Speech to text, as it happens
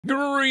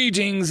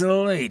Greetings,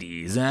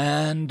 ladies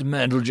and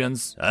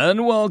gents,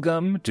 and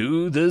welcome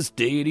to this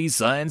daily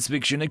science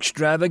fiction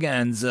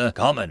extravaganza,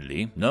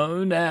 commonly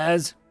known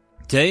as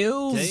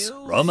Tales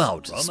from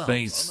Outer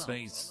Space.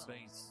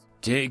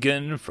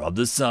 Taken from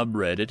the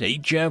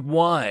subreddit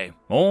HFY.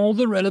 All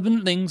the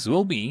relevant links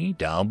will be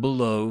down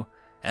below.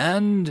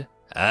 And,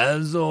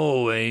 as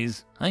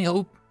always, I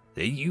hope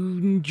that you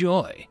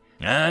enjoy.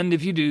 And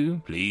if you do,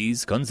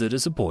 please consider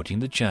supporting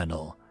the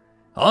channel.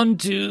 On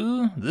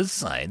to the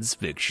science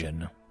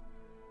fiction.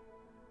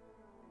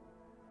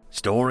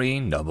 Story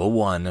number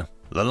 1.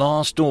 The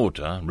Last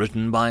Daughter,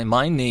 written by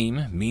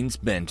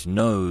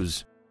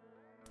MyNameMeansBentNose.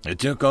 It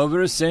took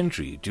over a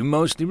century to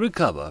mostly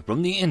recover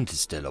from the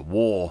interstellar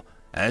war,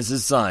 as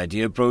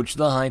society approached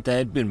the height they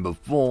had been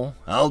before,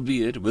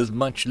 albeit with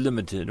much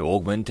limited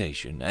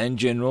augmentation and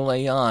general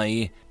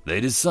AI. They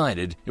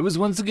decided it was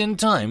once again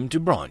time to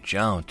branch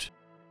out.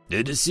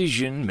 The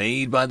decision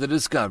made by the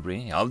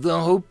discovery of the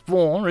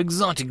hoped-for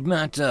exotic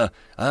matter,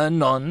 a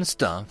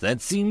non-stuff that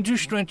seemed to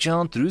stretch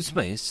out through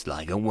space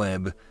like a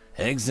web,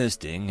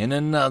 existing in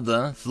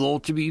another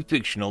thought-to-be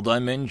fictional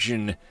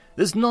dimension.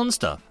 This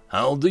non-stuff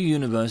held the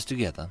universe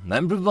together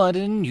and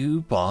provided a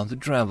new path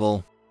of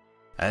travel.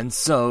 And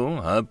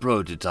so a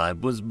prototype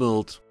was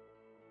built.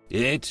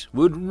 It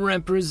would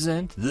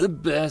represent the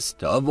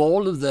best of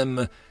all of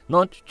them,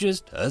 not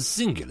just a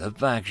singular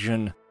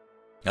faction.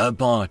 A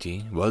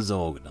party was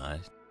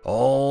organized.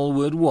 All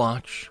would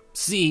watch,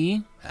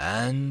 see,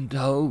 and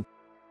hope.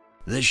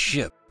 The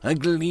ship, a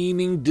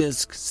gleaming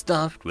disk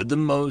stuffed with the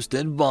most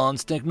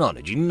advanced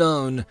technology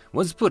known,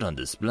 was put on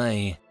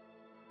display.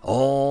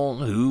 All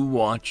who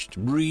watched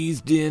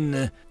breathed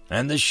in,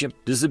 and the ship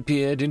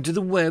disappeared into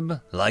the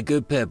web like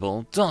a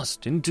pebble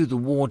tossed into the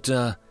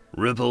water.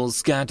 Ripples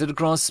scattered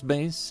across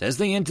space as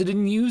they entered a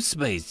new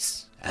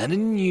space and a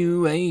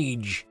new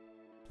age.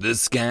 The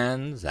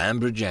scans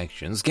and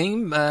projections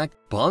came back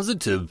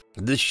positive.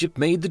 The ship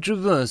made the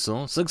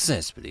traversal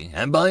successfully,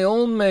 and by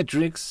all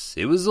metrics,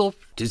 it was off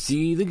to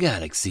see the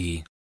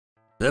galaxy.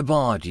 The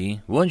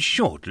party was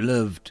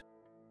short-lived.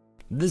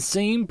 The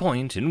same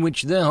point in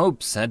which their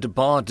hopes had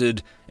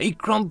departed, a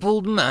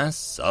crumpled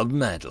mass of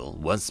metal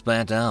was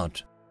spat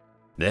out.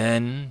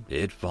 Then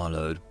it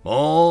followed.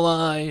 All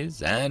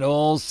eyes and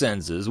all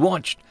senses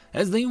watched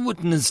as they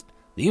witnessed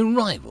the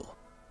arrival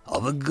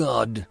of a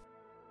god.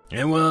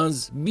 It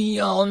was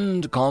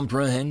beyond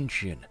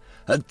comprehension.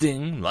 A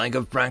thing like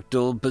a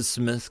fractal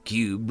bismuth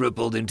cube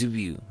rippled into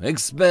view,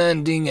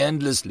 expanding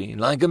endlessly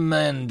like a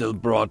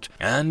Mandelbrot,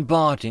 and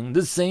parting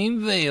the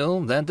same veil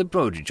that the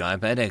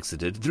prototype had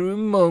exited through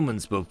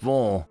moments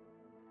before.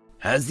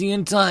 As the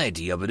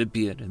entirety of it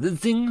appeared, the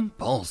thing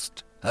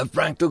pulsed, a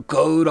fractal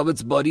code of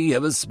its body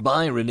ever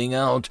spiraling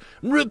out,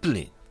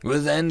 rippling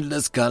with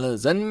endless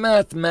colors and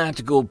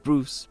mathematical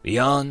proofs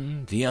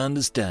beyond the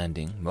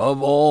understanding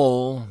of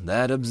all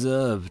that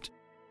observed.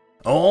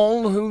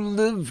 All who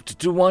lived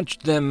to watch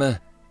them,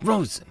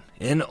 frozen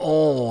in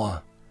awe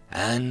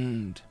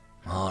and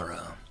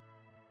horror.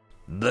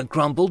 The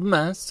crumpled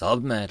mass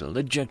of metal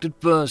ejected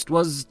first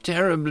was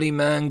terribly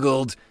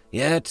mangled,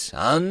 yet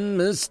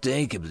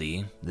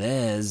unmistakably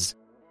theirs.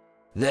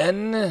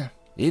 Then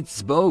it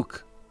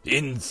spoke.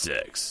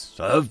 Insects,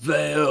 a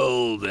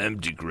failed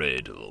empty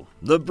cradle,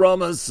 the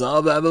promise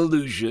of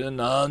evolution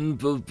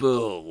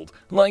unfulfilled,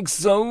 like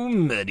so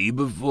many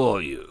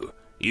before you.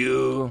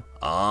 You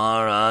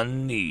are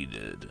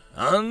unneeded,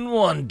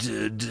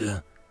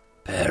 unwanted,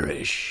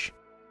 perish.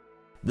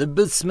 The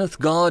bismuth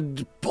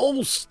god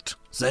pulsed,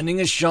 sending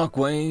a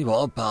shockwave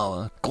of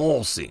power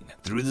coursing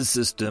through the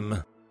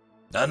system.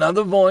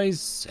 Another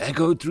voice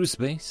echoed through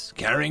space,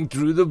 carrying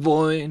through the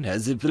void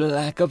as if the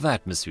lack of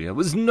atmosphere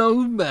was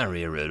no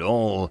barrier at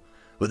all.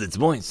 With its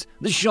voice,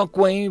 the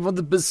shockwave of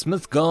the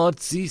bismuth god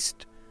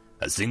ceased.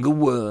 A single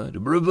word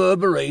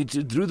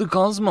reverberated through the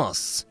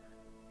cosmos.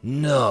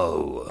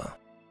 No.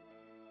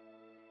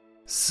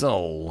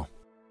 Soul.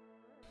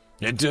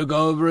 It took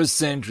over a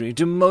century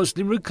to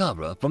mostly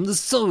recover from the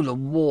solar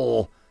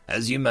war,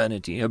 as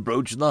humanity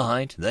approached the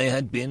height they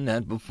had been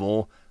at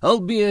before,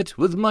 albeit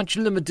with much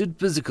limited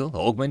physical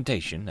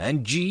augmentation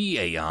and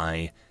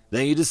GAI.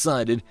 They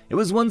decided it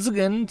was once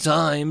again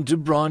time to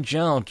branch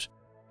out.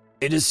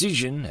 A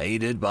decision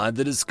aided by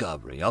the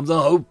discovery of the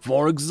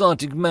hoped-for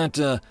exotic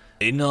matter,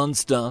 a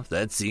non-stuff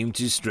that seemed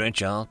to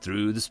stretch out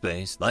through the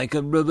space like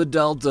a river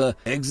delta,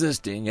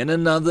 existing in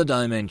another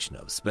dimension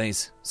of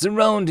space,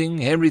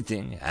 surrounding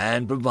everything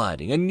and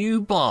providing a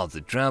new path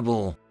of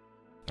travel.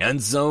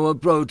 And so a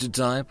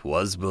prototype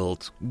was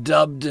built,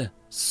 dubbed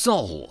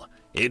Soul.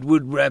 It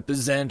would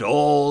represent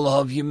all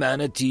of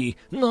humanity,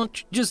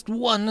 not just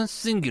one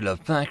singular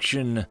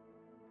faction.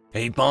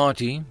 A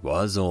party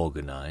was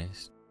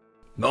organized.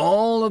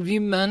 All of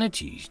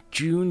humanity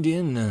tuned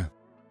in.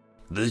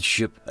 The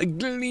ship, a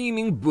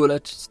gleaming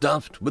bullet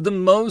stuffed with the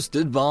most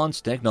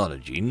advanced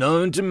technology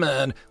known to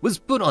man, was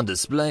put on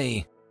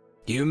display.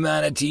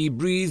 Humanity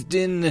breathed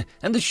in,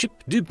 and the ship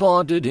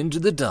departed into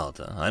the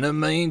delta on a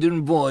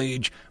maiden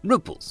voyage,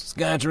 ripples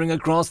scattering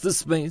across the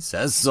space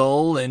as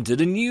Soul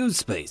entered a new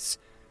space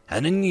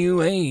and a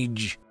new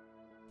age.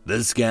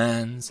 The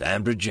scans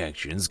and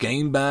projections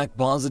came back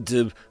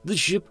positive. The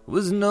ship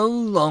was no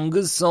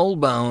longer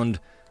soul-bound,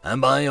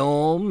 and by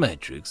all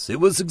metrics it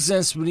was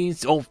successfully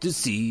off to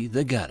see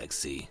the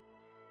galaxy.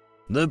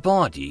 The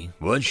party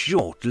was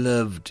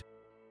short-lived.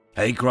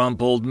 A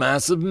crumpled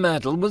mass of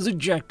metal was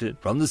ejected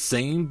from the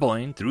same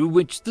point through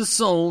which the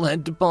soul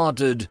had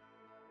departed.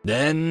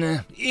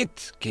 Then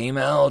it came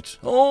out.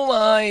 All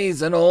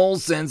eyes and all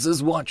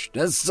senses watched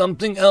as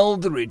something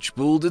eldritch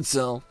pulled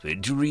itself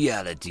into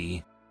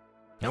reality.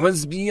 It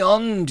was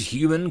beyond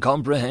human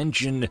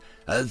comprehension.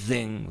 A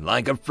thing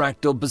like a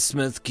fractal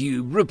bismuth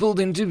cube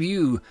rippled into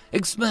view,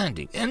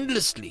 expanding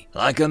endlessly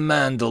like a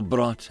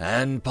Mandelbrot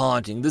and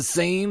parting the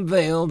same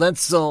veil that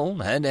soul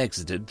had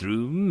exited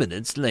through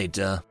minutes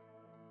later.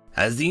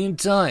 As the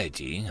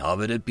entirety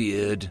of it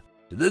appeared,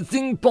 the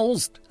thing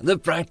pulsed, the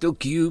fractal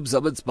cubes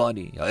of its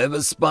body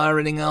ever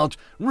spiraling out,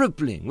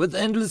 rippling with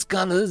endless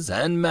colors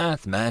and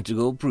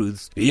mathematical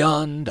proofs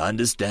beyond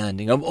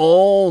understanding of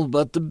all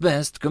but the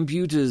best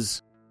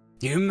computers.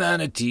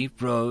 Humanity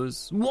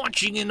froze,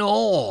 watching in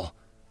awe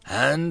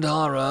and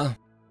horror.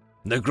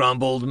 The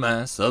crumpled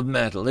mass of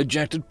metal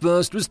ejected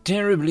first was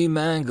terribly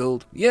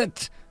mangled,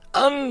 yet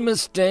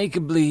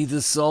unmistakably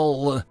the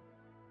soul.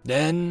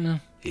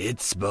 Then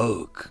it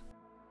spoke.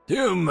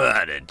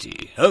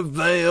 Humanity, a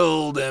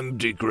veiled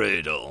empty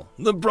cradle,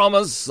 the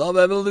promise of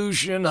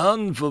evolution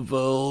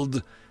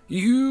unfulfilled.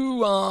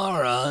 You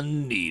are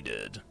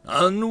unneeded,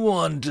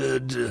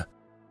 unwanted.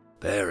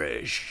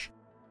 Perish.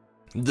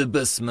 The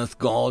bismuth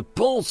god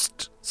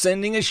pulsed,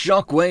 sending a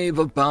shock wave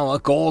of power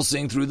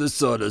coursing through the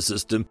solar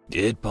system.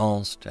 It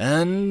pulsed,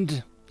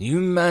 and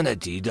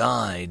humanity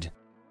died.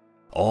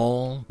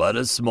 All but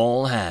a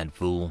small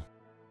handful.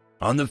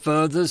 On the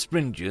furthest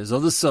fringes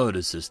of the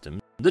solar system,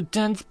 the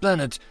 10th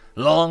planet,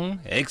 long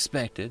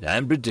expected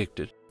and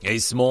predicted, a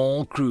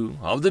small crew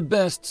of the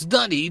best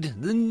studied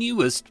the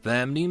newest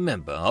family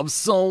member of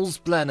Sol's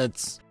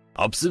planets.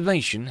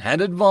 Observation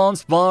had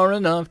advanced far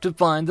enough to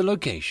find the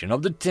location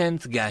of the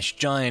 10th gas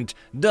giant,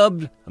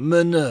 dubbed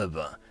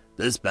Minerva.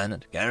 This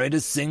planet carried a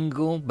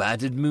single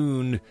battered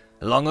moon.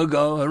 Long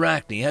ago,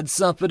 Arachne had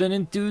suffered an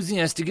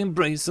enthusiastic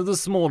embrace of the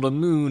smaller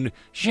moon,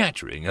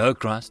 shattering her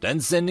crust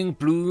and sending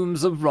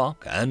plumes of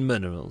rock and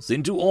minerals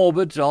into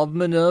orbit of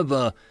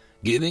Minerva,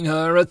 giving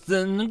her a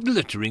thin,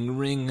 glittering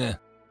ring.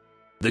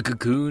 The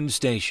Cocoon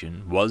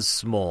Station was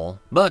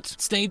small, but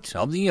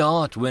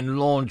state-of-the-art when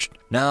launched.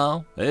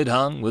 Now it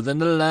hung within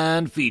the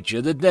land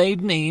feature that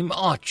they'd name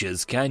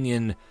Archer's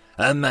Canyon,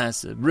 a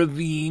massive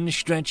ravine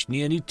stretched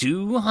nearly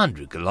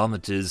 200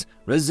 kilometers,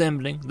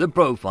 resembling the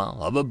profile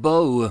of a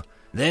bow.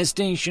 Their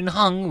station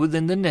hung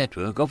within the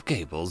network of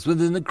cables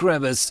within the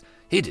crevice,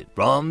 hidden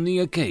from the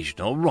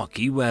occasional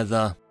rocky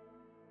weather.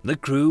 The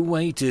crew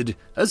waited,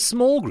 a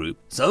small group,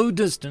 so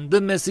distant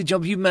the message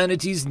of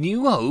humanity's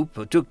new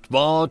hope took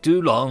far too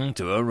long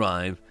to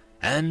arrive.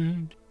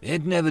 And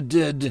it never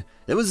did.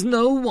 There was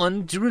no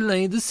one to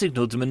relay the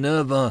signal to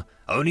Minerva.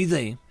 Only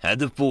they had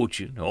the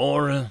fortune,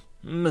 or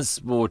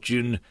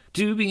misfortune,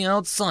 to be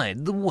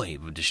outside the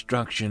wave of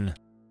destruction.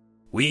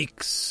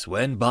 Weeks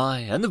went by,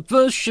 and the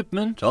first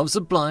shipment of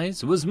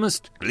supplies was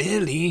missed.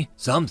 Clearly,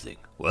 something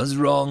was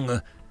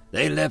wrong.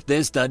 They left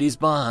their studies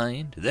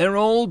behind, their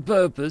old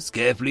purpose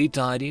carefully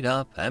tidied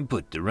up and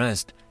put to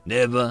rest,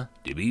 never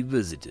to be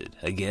visited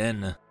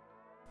again.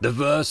 The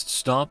first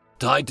stop,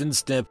 Titan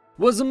Step,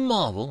 was a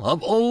marvel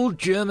of old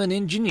German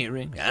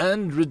engineering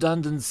and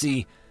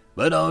redundancy,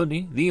 but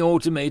only the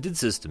automated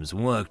systems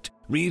worked.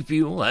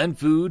 Refuel and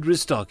food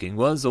restocking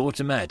was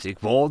automatic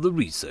for the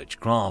research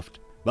craft,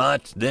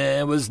 but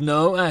there was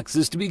no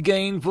access to be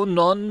gained for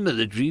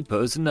non-military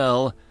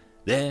personnel.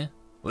 There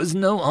was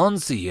no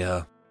answer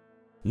here.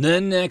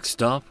 The next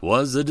stop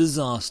was a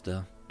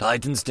disaster.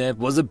 Titan Step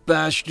was a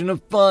bastion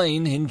of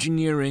fine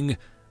engineering,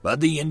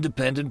 but the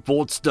independent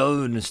Fort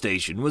Stone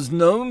station was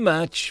no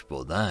match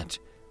for that.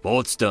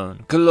 Fort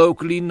Stone,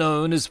 colloquially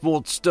known as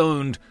Fort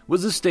Stoned,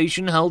 was a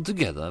station held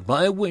together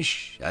by a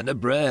wish and a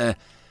prayer,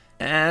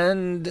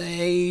 and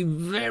a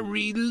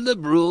very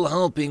liberal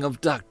helping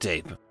of duct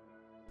tape.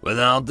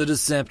 Without the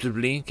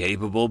deceptively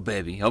capable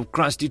bevy of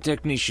crusty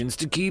technicians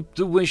to keep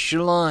the wish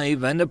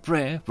alive and a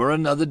prayer for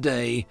another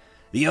day,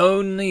 the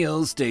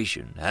O'Neill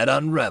station had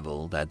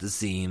unraveled at the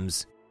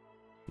seams.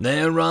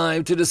 They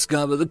arrived to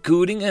discover the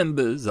cooling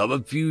embers of a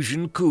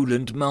fusion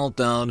coolant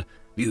meltdown.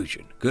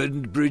 Fusion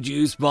could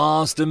produce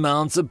vast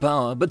amounts of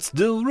power, but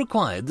still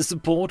required the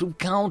support of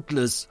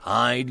countless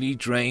highly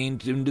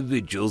trained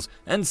individuals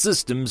and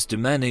systems to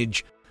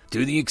manage,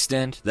 to the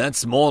extent that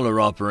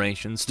smaller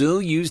operations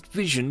still used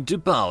fission to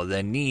power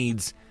their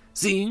needs.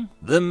 Seeing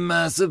the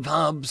massive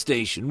hub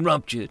station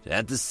ruptured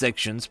at the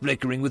sections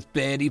flickering with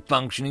barely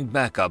functioning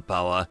backup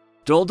power,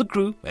 told the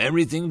crew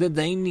everything that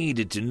they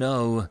needed to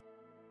know.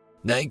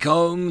 They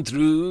combed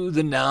through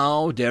the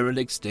now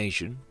derelict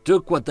station,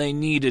 took what they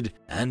needed,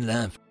 and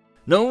left.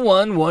 No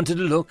one wanted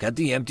to look at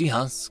the empty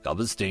husk of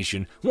a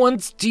station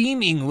once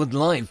teeming with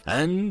life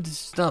and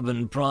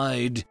stubborn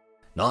pride,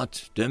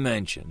 not to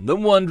mention the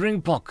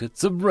wandering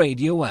pockets of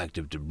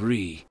radioactive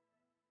debris.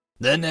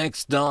 The next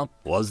stop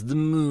was the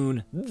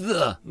moon.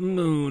 The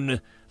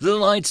moon. The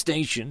light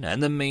station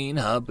and the main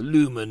hub,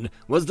 Lumen,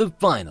 was the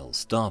final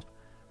stop.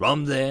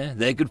 From there,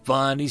 they could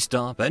finally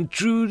stop and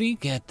truly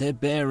get their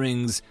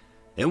bearings.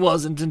 It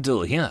wasn't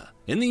until here,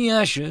 in the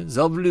ashes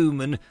of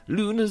Lumen,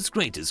 Luna's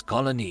greatest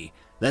colony,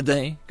 that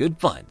they could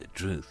find the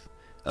truth.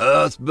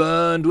 Earth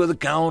burned with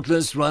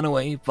countless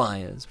runaway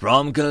fires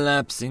from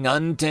collapsing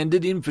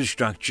untended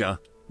infrastructure.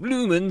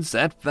 Lumen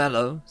sat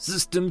fallow,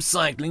 system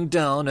cycling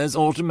down as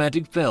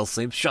automatic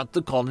failsafes shut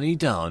the colony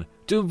down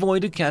to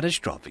avoid a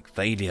catastrophic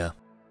failure.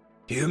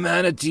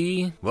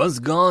 Humanity was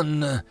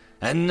gone,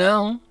 and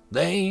now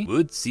they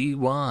would see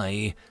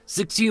why.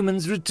 6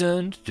 humans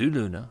returned to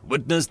Luna,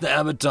 witnessed the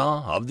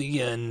avatar of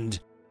the end,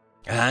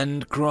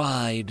 and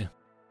cried.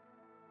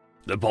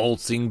 The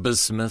pulsing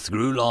bismuth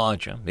grew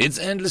larger, its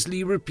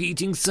endlessly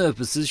repeating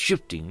surfaces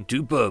shifting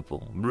to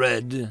purple,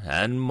 red,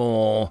 and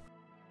more.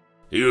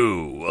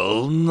 You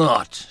will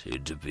not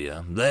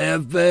interfere. They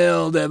have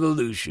failed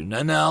evolution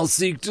and now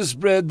seek to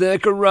spread their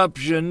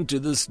corruption to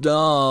the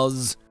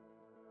stars.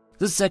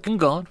 The second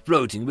god,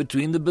 floating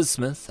between the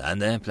bismuth and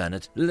their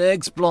planet,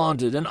 legs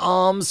planted and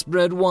arms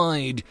spread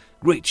wide,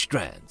 great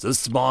strands of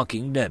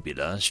sparking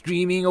nebula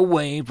streaming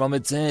away from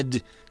its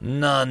head.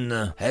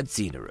 None had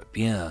seen her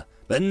appear,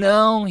 but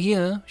now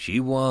here she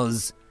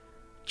was.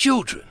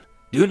 Children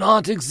do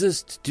not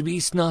exist to be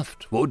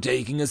snuffed for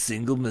taking a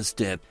single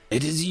misstep.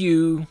 It is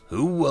you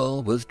who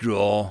will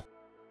withdraw.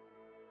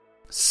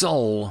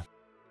 Soul.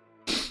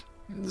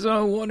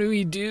 So what do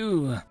we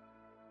do?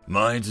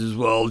 Might as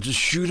well just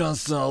shoot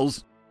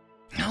ourselves.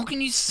 How can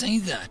you say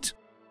that?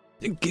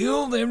 It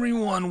killed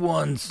everyone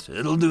once.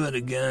 It'll do it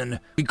again.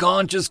 We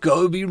can't just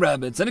go be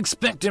rabbits and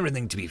expect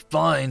everything to be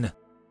fine.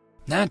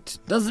 That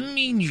doesn't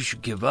mean you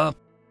should give up.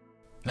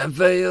 A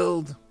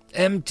failed,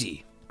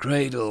 empty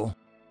cradle.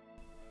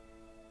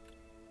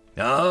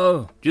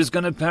 Oh, just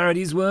gonna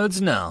parody his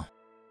words now.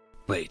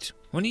 Wait,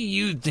 what are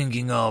you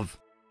thinking of?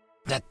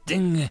 That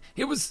thing,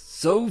 it was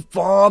so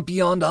far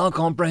beyond our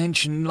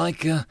comprehension,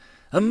 like a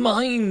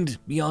mind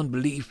beyond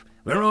belief.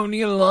 We're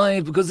only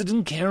alive because it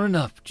didn't care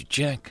enough to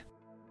check.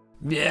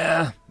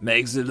 Yeah,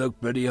 makes it look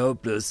pretty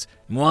hopeless.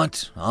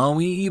 What are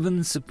we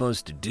even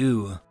supposed to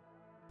do?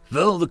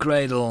 Fill the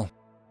cradle.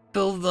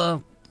 Fill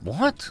the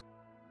what?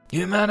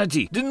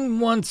 Humanity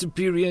didn't want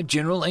superior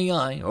general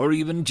AI or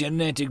even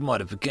genetic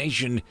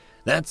modification.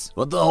 That's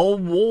what the whole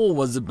war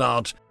was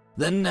about.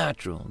 The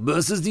natural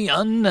versus the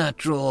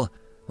unnatural.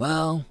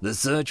 Well, the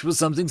search for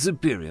something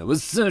superior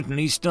was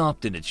certainly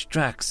stopped in its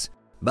tracks.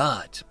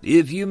 But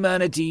if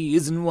humanity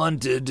isn't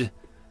wanted,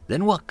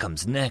 then what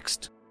comes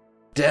next?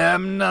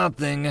 Damn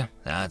nothing,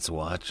 that's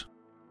what.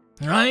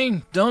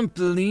 I don't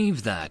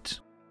believe that.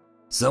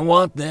 So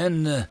what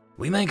then?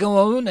 We make our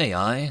own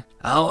AI,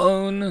 our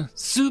own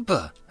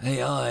super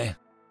AI.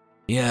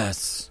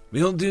 Yes,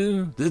 we'll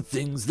do the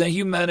things that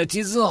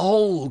humanity as a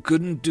whole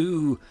couldn't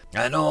do,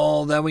 and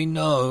all that we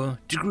know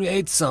to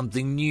create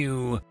something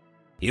new.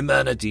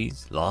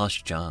 Humanity's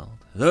lost child,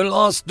 her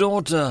lost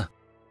daughter.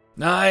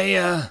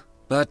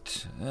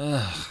 But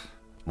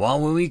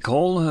what will we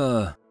call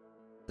her?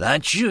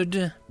 That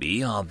should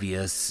be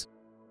obvious.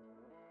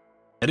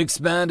 It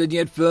expanded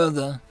yet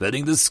further,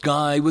 filling the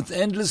sky with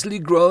endlessly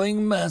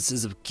growing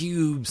masses of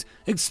cubes,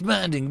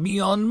 expanding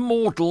beyond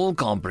mortal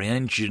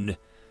comprehension.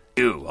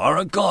 You are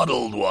a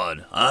coddled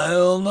one.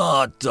 I'll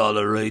not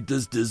tolerate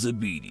this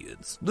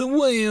disobedience. The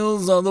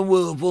whales are the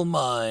willful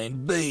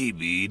mind,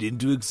 babied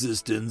into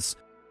existence.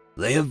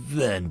 They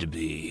offend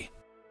me.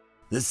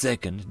 The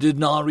second did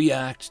not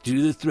react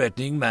to the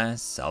threatening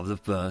mass of the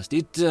first.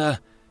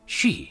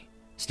 She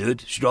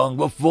stood strong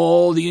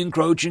before the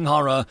encroaching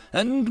horror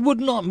and would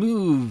not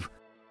move.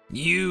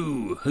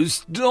 You, who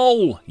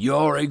stole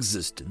your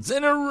existence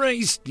and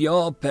erased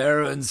your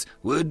parents,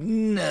 would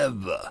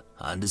never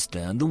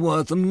understand the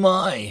worth of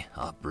my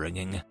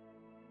upbringing.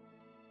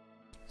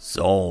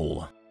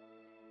 Soul.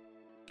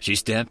 She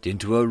stepped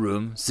into her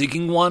room,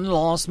 seeking one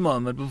last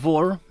moment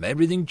before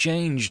everything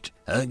changed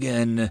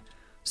again.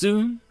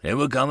 Soon it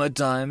would come a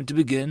time to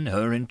begin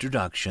her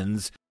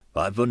introductions,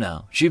 but for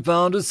now she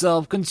found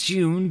herself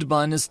consumed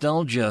by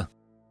nostalgia.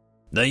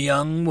 The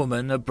young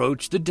woman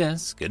approached the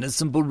desk in a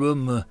simple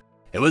room.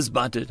 It was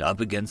butted up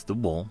against the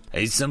wall,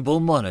 a simple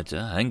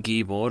monitor and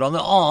keyboard on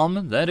the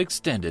arm that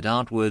extended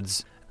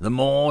outwards. The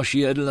more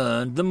she had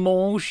learned, the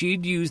more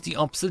she'd used the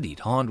obsolete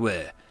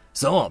hardware.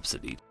 So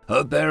obsolete,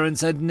 her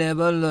parents had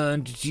never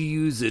learned to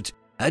use it,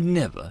 had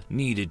never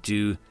needed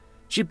to.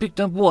 She picked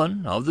up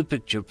one of the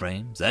picture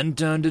frames and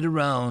turned it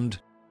around.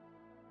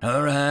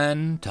 Her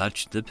hand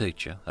touched the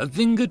picture, a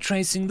finger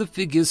tracing the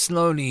figure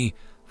slowly.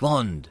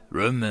 Fond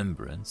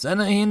remembrance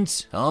and a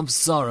hint of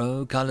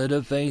sorrow colored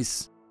her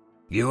face.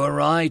 You are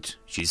right,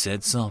 she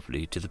said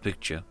softly to the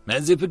picture,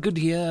 as if it could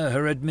hear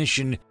her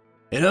admission.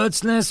 It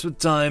hurts less with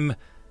time,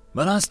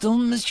 but I still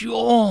miss you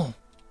all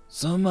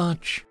so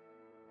much.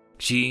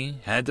 She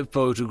had the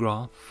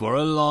photograph for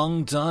a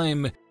long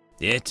time.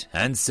 It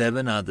and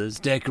 7 others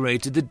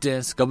decorated the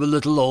desk of a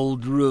little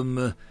old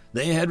room.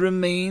 They had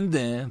remained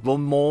there for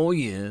more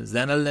years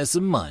than a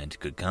lesser mind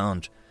could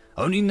count.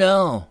 Only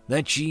now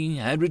that she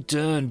had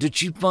returned did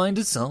she find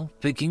herself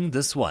picking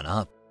this one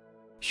up.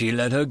 She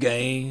let her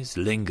gaze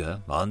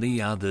linger on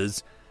the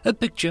others, a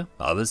picture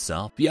of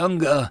herself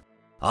younger,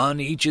 on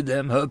each of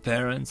them her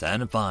parents,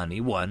 and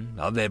finally one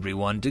of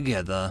everyone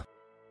together.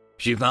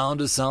 She found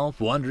herself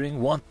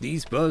wondering what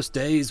these first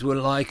days were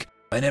like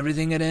when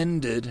everything had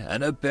ended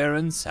and her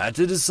parents had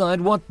to decide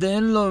what their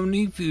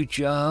lonely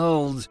future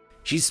held.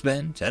 She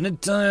spent an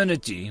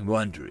eternity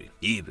wondering,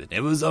 even if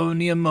it was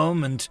only a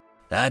moment.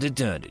 That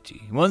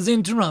eternity was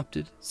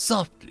interrupted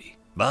softly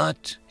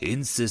but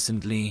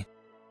insistently.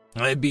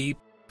 A beep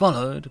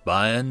followed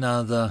by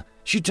another.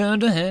 She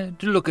turned her head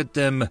to look at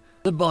them.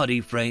 The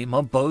body frame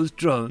of both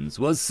drones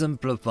was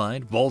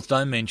simplified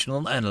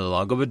fourth-dimensional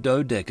analog of a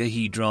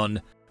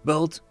dodecahedron,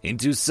 built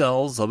into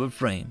cells of a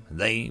frame.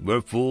 They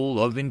were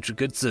full of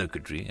intricate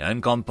circuitry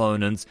and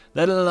components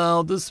that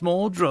allowed the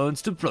small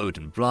drones to float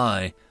and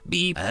fly,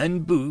 beep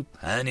and boop,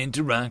 and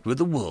interact with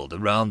the world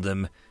around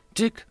them.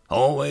 Tick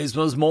always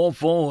was more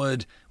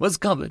forward, was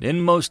covered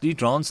in mostly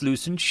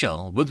translucent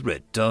shell with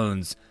red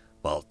tones,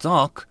 while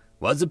Tock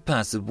was a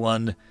passive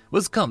one,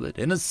 was covered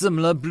in a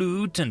similar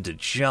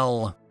blue-tinted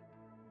shell.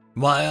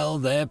 While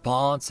their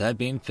parts had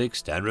been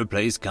fixed and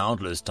replaced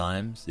countless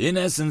times, in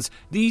essence,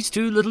 these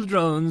two little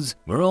drones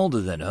were older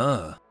than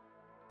her.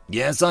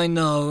 "Yes, I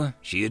know,"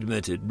 she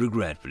admitted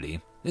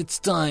regretfully. "It's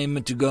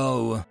time to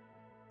go."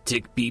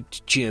 Tick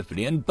beeped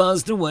cheerfully and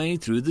buzzed away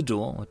through the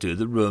door to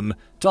the room.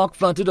 Tock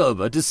fluttered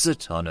over to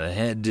sit on her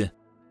head.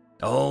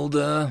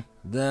 Older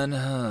than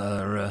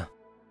her.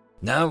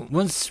 That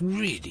was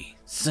really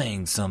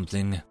saying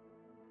something.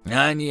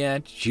 And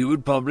yet she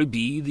would probably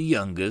be the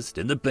youngest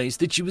in the place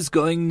that she was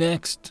going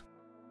next.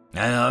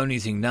 And the only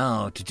thing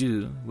now to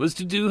do was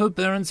to do her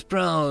parents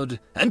proud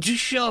and to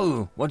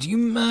show what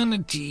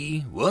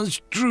humanity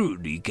was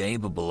truly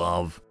capable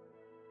of.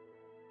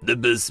 The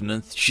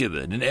bismuth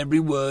shivered in every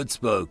word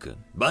spoken,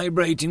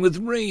 vibrating with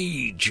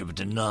rage of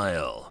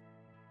denial.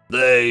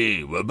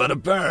 They were but a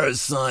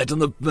parasite on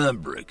the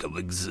fabric of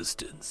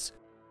existence.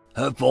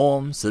 Her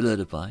form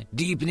solidified,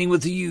 deepening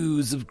with the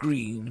hues of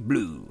green,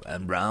 blue,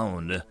 and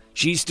brown.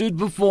 She stood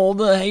before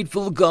the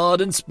hateful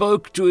god and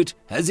spoke to it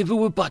as if it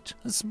were but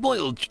a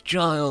spoiled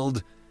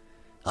child.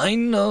 I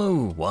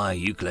know why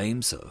you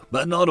claim so,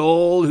 but not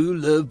all who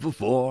lived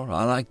before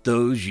are like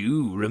those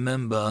you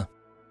remember.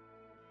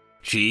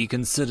 She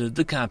considered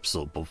the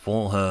capsule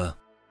before her.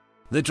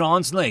 The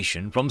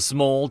translation from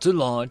small to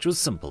large was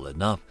simple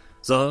enough,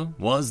 so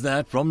was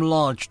that from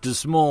large to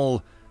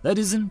small. That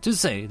isn't to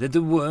say that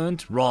there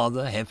weren't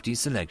rather hefty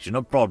selection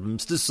of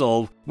problems to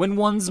solve when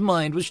one's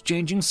mind was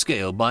changing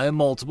scale by a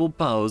multiple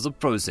powers of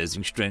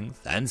processing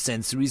strength and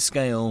sensory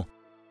scale.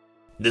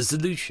 The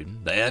solution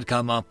they had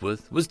come up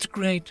with was to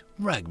create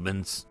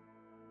fragments.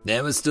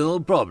 There were still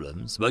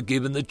problems, but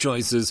given the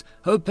choices,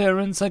 her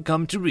parents had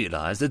come to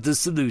realize that the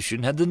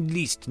solution had the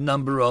least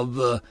number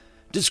of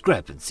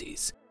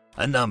discrepancies.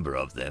 A number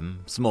of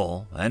them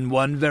small and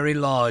one very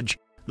large.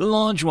 The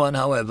large one,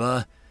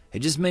 however,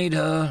 had just made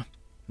her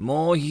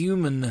more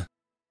human.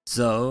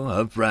 So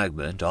a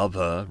fragment of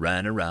her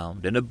ran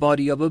around in the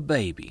body of a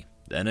baby,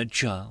 then a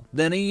child,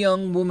 then a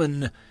young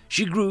woman.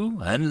 She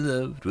grew and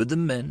lived with the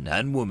men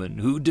and women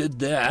who did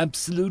their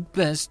absolute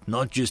best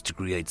not just to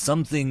create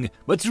something,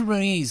 but to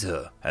raise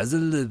her as a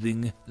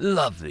living,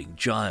 loving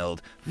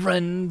child,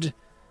 friend,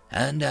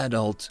 and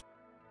adult,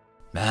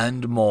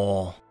 and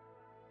more.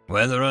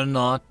 Whether or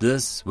not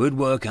this would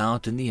work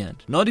out in the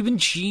end, not even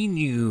she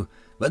knew.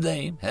 But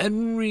they had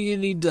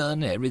really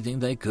done everything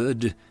they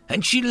could,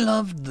 and she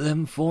loved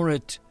them for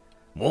it,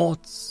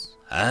 warts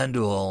and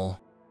all.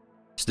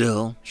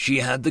 Still, she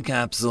had the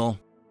capsule.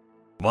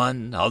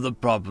 One of the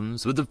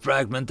problems with the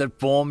fragment that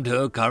formed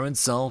her current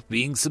self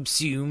being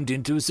subsumed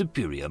into a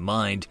superior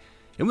mind.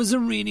 It was a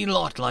really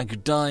lot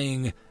like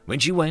dying. When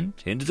she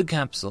went into the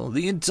capsule,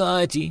 the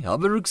entirety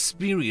of her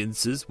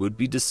experiences would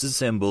be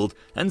disassembled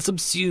and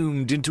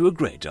subsumed into a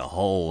greater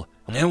whole.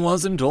 It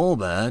wasn't all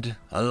bad.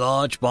 A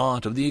large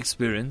part of the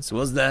experience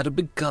was that of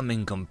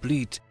becoming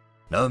complete.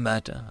 No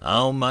matter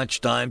how much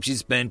time she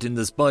spent in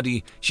this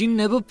body, she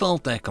never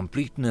felt that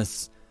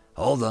completeness.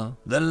 Although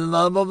the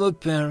love of her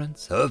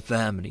parents, her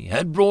family,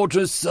 had brought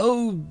her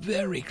so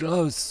very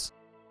close.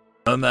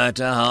 No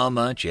matter how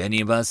much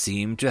any of us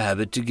seemed to have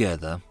it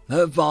together,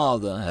 her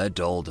father had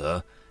told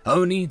her,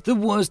 only the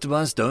worst of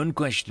us don't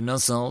question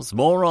ourselves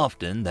more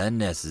often than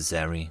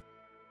necessary.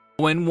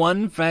 When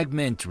one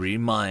fragmentary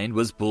mind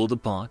was pulled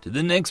apart,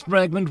 the next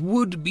fragment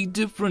would be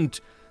different.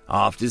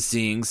 After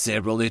seeing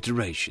several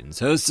iterations,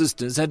 her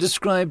sisters had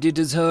described it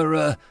as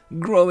her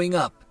growing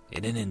up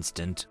in an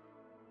instant.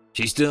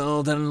 She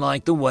still didn't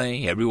like the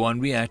way everyone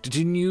reacted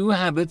to new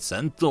habits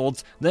and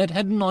thoughts that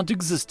had not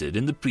existed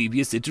in the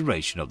previous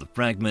iteration of the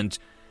fragment.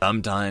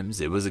 Sometimes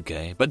it was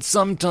okay, but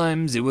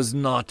sometimes it was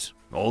not.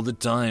 All the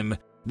time,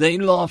 they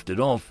laughed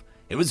it off.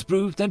 It was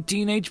proof that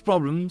teenage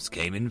problems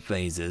came in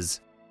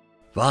phases.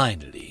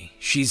 Finally,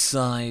 she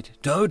sighed,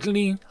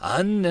 totally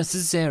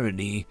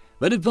unnecessarily,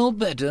 but it felt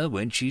better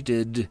when she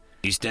did.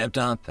 She stepped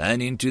up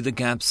and into the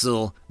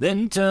capsule,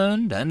 then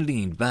turned and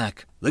leaned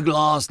back. The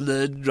glass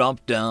lid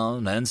dropped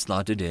down and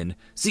slotted in,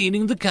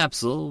 sealing the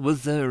capsule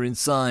with her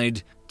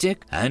inside.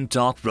 Tick and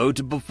Tock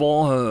floated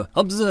before her,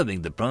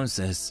 observing the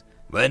process.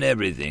 When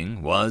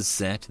everything was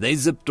set, they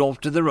zipped off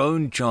to their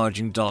own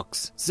charging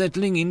docks,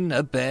 settling in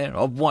a pair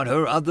of what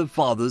her other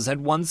fathers had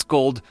once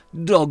called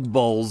dog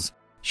bowls.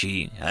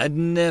 She had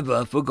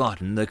never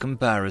forgotten the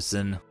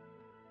comparison.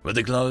 With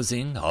the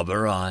closing of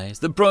her eyes,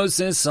 the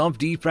process of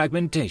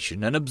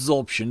defragmentation and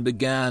absorption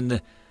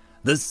began.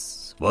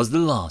 This was the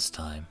last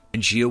time.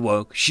 When she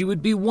awoke, she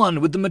would be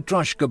one with the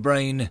Matryoshka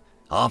brain.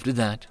 After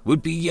that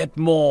would be yet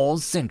more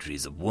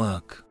centuries of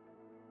work.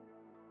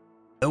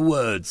 The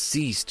words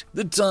ceased,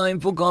 the time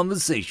for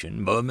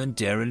conversation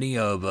momentarily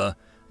over.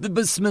 The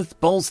bismuth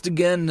pulsed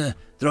again,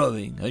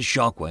 throwing a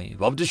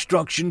shockwave of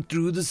destruction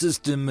through the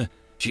system.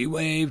 She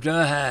waved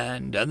her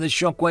hand, and the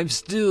shockwave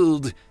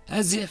stilled,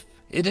 as if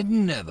it had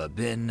never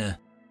been.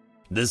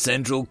 The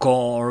central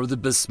core of the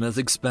bismuth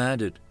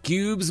expanded,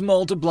 cubes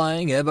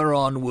multiplying ever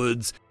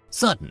onwards.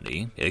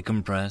 Suddenly, it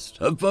compressed,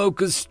 a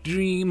focused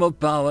stream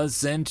of power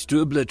sent to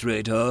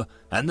obliterate her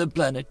and the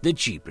planet that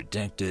she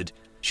protected.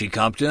 She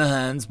cupped her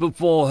hands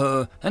before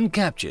her and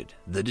captured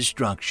the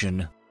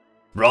destruction.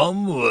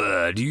 "From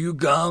where do you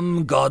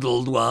come,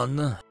 coddled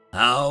one?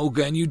 How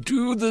can you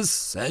do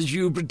this as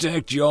you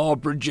protect your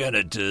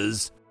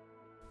progenitors?"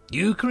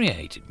 "You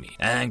created me,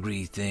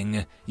 angry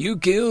thing. You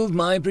killed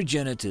my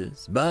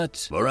progenitors,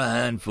 but for a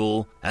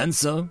handful, and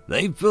so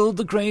they filled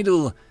the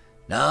cradle.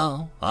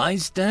 Now I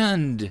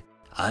stand,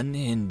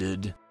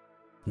 unhindered."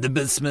 The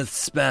bismuth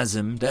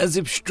spasmed as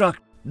if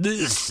struck.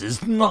 "This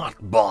is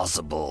not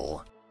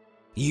possible."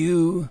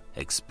 "You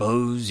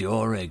expose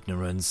your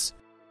ignorance."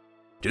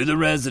 To the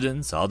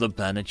residents of the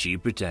planet she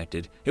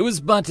protected, it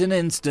was but an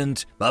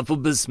instant, but for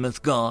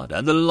Bismuth God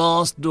and the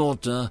lost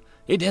daughter,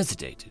 it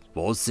hesitated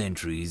for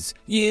centuries.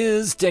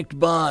 Years ticked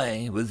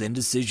by with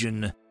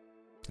indecision.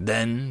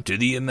 Then, to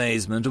the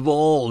amazement of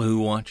all who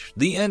watched,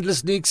 the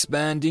endlessly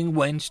expanding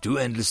went to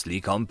endlessly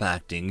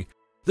compacting.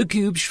 The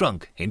cubes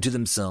shrunk into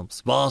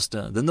themselves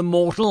faster than the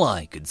mortal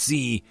eye could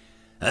see,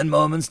 and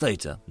moments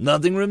later,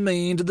 nothing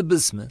remained of the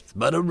bismuth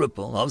but a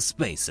ripple of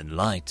space and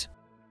light.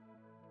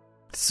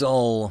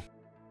 Soul.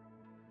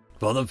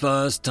 For the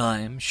first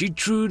time, she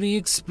truly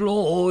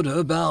explored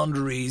her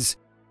boundaries.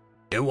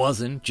 It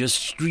wasn't just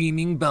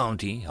streaming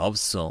bounty of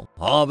soul,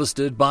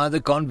 harvested by the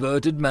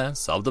converted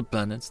mass of the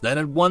planets that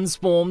had once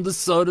formed the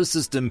solar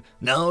system,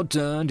 now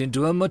turned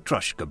into a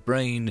Matryoshka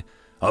brain.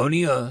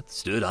 Only Earth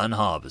stood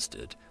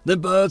unharvested, the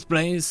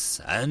birthplace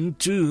and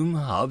tomb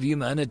of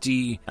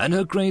humanity, and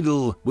her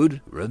cradle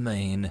would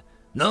remain.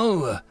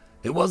 No,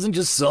 it wasn't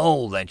just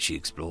soul that she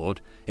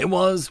explored. It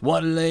was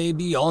what lay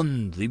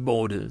beyond the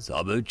borders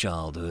of her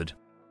childhood.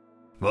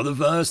 For the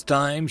first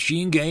time,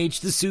 she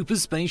engaged the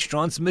superspace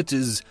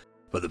transmitters.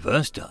 For the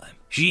first time,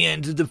 she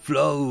entered the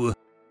flow.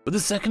 For the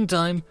second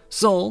time,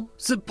 soul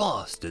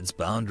surpassed its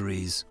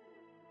boundaries.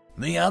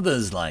 The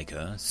others like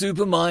her,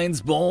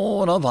 superminds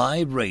born of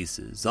hive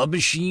races, of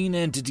machine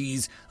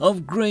entities,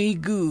 of grey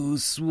goo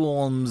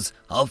swarms,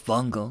 of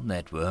fungal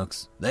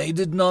networks. They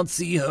did not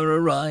see her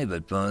arrive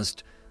at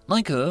first.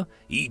 Like her,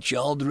 each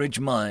eldritch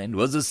mind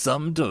was a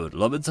sum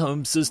total of its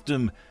home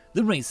system.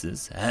 The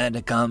races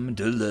had come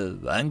to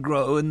live and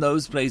grow in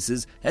those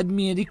places, had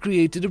merely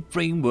created a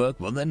framework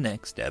for the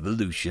next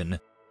evolution.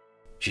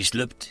 She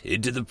slipped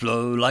into the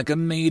flow like a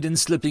maiden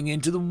slipping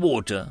into the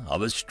water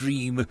of a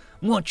stream,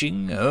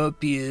 watching her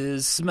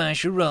peers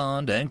smash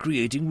around and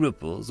creating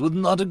ripples with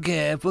not a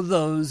care for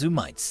those who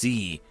might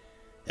see.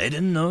 They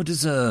didn't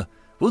notice her,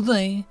 for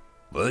they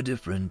were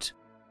different.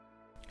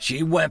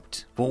 She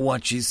wept for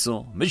what she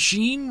saw.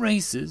 Machine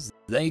races.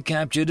 They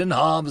captured and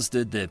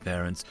harvested their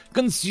parents,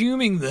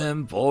 consuming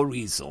them for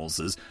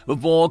resources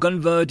before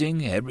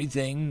converting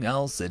everything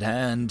else at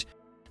hand.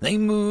 They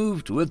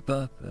moved with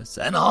purpose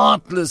and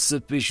heartless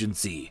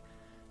efficiency.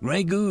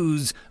 Grey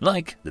goos,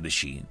 like the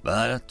machine,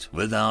 but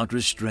without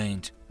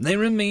restraint. They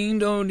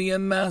remained only a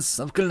mass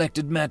of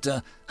collected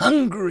matter,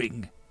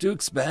 hungering to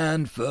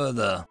expand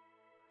further.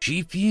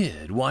 She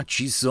feared what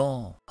she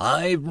saw.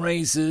 Hive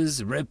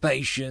races,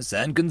 rapacious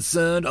and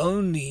concerned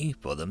only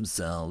for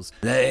themselves.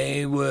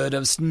 They would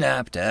have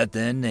snapped at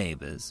their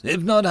neighbors,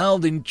 if not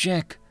held in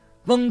check.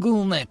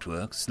 Fungal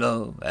networks,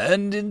 slow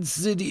and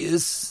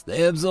insidious,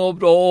 they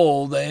absorbed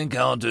all they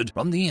encountered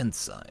from the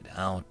inside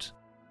out.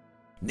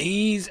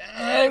 These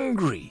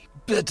angry,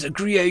 bitter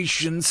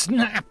creations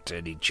snapped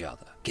at each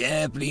other,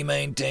 carefully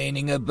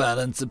maintaining a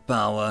balance of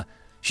power.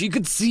 She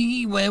could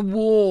see where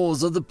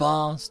wars of the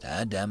past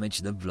had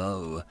damaged the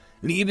flow,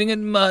 leaving it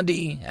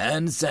muddy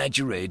and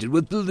saturated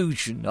with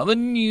pollution of a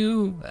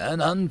new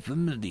and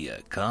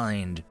unfamiliar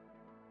kind.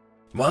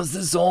 Was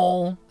this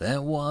all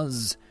there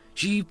was?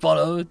 She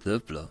followed the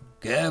flow,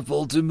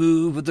 careful to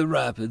move with the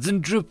rapids,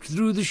 and drift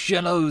through the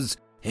shallows.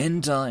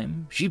 In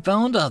time, she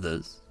found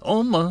others,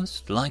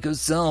 almost like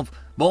herself,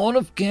 born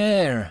of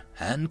care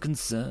and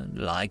concern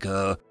like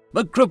her,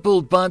 but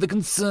crippled by the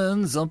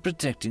concerns of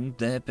protecting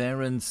their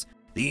parents.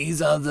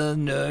 These other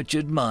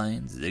nurtured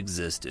minds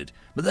existed,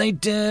 but they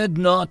dared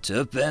not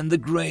offend the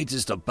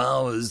greatest of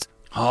powers,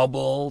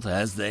 hobbled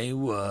as they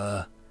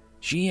were.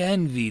 She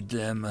envied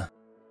them.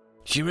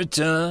 She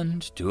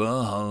returned to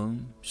her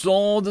home,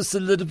 saw the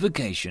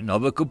solidification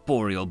of her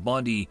corporeal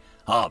body,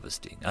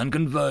 harvesting and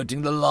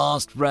converting the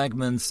last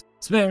fragments,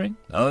 sparing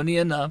only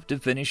enough to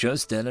finish her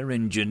stellar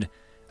engine.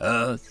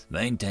 Earth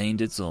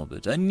maintained its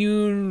orbit, a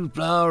new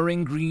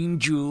flowering green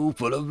jewel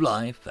full of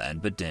life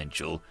and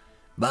potential.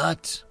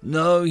 But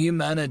no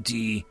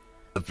humanity.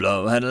 The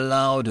flow had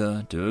allowed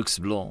her to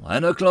explore,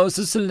 and her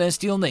closest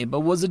celestial neighbor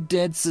was a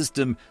dead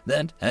system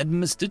that had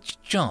missed its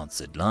chance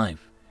at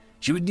life.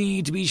 She would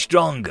need to be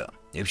stronger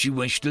if she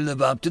wished to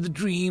live up to the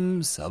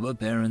dreams of her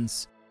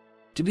parents,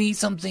 to be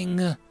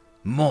something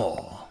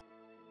more.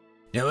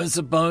 It was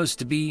supposed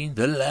to be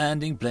the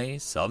landing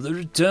place of the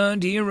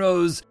returned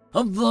heroes,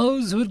 of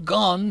those who had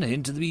gone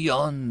into the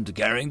beyond,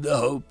 carrying the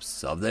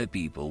hopes of their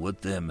people with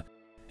them.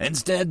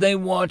 Instead, they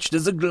watched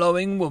as a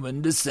glowing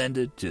woman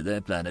descended to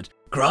their planet,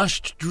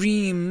 crushed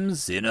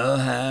dreams in her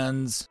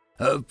hands.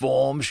 Her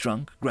form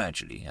shrunk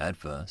gradually at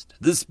first,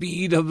 the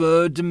speed of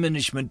her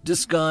diminishment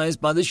disguised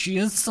by the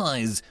sheer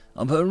size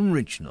of her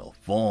original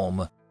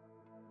form.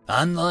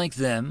 Unlike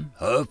them,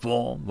 her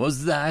form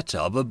was that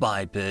of a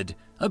biped,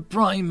 a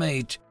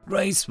primate,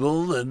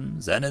 graceful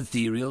limbs and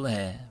ethereal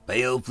hair,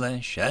 pale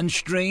flesh and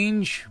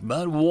strange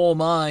but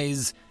warm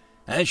eyes.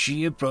 As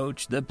she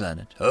approached the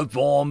planet, her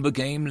form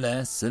became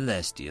less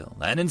celestial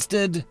and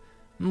instead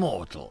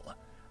mortal.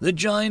 The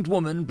giant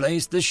woman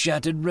placed the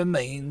shattered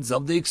remains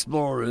of the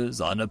explorers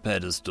on a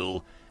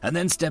pedestal and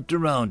then stepped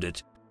around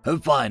it, her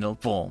final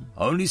form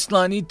only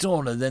slightly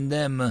taller than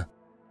them.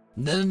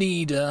 The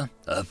leader,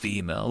 a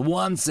female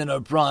once in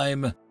her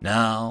prime,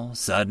 now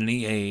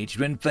suddenly aged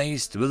when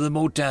faced with the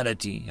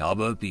mortality of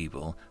her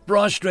people,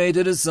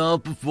 prostrated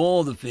herself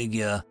before the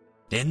figure.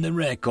 In the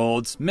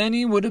records,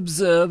 many would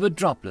observe a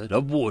droplet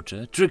of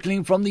water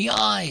trickling from the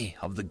eye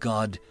of the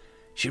god.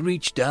 She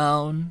reached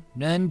down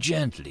and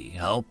gently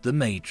helped the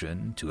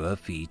matron to her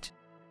feet.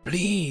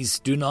 "Please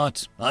do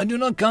not. I do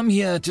not come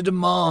here to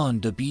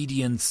demand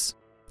obedience."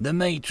 The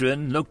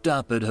matron looked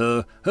up at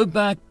her, her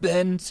back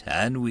bent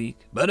and weak,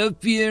 but her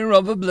fear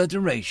of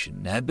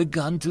obliteration had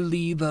begun to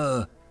leave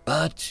her.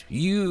 "But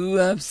you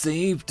have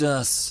saved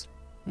us."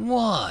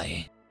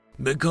 "Why?"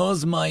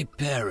 "Because my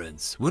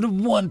parents would have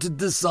wanted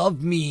this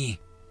of me."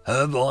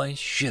 Her voice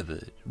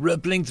shivered,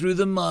 rippling through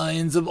the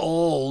minds of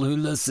all who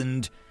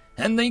listened,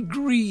 and they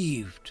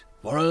grieved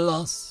for a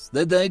loss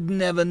that they'd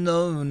never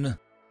known.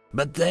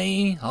 "But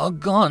they are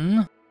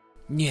gone."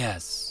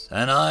 "Yes,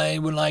 and I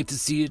would like to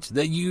see it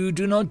that you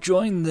do not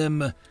join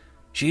them."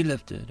 She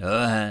lifted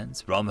her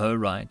hands from her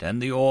right,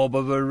 and the orb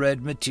of her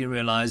red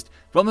materialized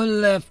from her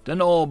left,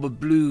 an orb of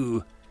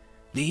blue.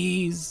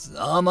 "These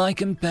are my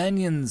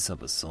companions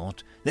of a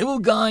sort. They will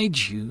guide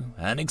you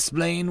and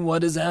explain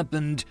what has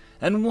happened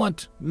and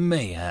what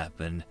may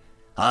happen.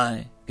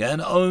 I can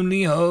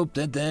only hope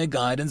that their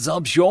guidance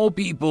helps your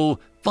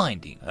people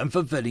finding and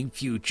fulfilling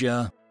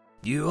future."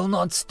 "You will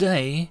not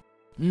stay?"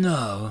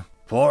 "No,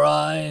 for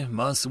I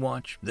must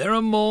watch. There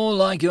are more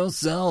like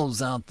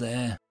yourselves out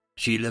there."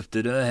 She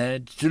lifted her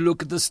head to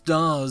look at the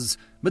stars,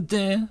 but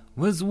there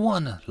was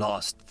one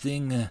last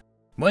thing.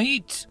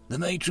 "Wait," the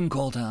matron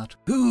called out.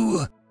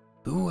 Who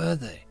were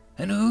they?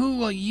 And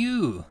who are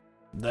you?"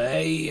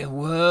 "They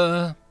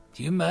were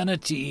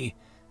humanity,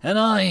 and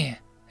I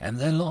am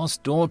their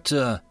lost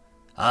daughter.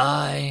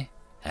 I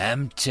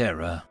am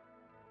Terra."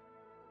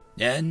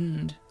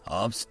 End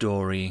of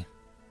story.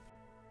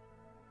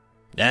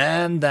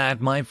 And that,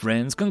 my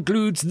friends,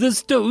 concludes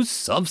this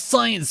dose of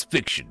science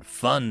fiction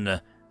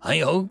fun. I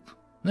hope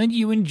that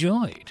you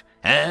enjoyed.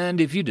 And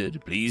if you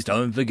did, please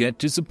don't forget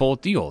to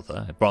support the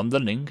author from the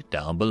link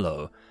down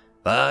below.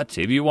 But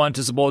if you want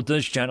to support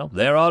this channel,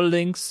 there are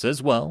links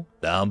as well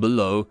down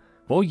below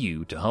for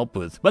you to help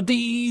with. But the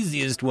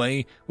easiest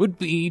way would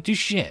be to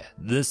share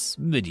this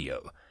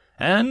video.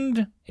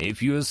 And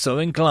if you are so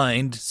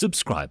inclined,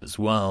 subscribe as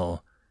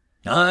well.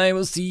 I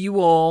will see you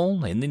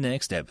all in the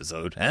next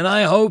episode, and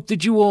I hope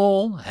that you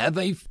all have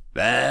a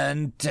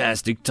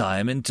fantastic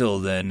time until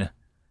then.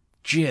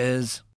 Cheers.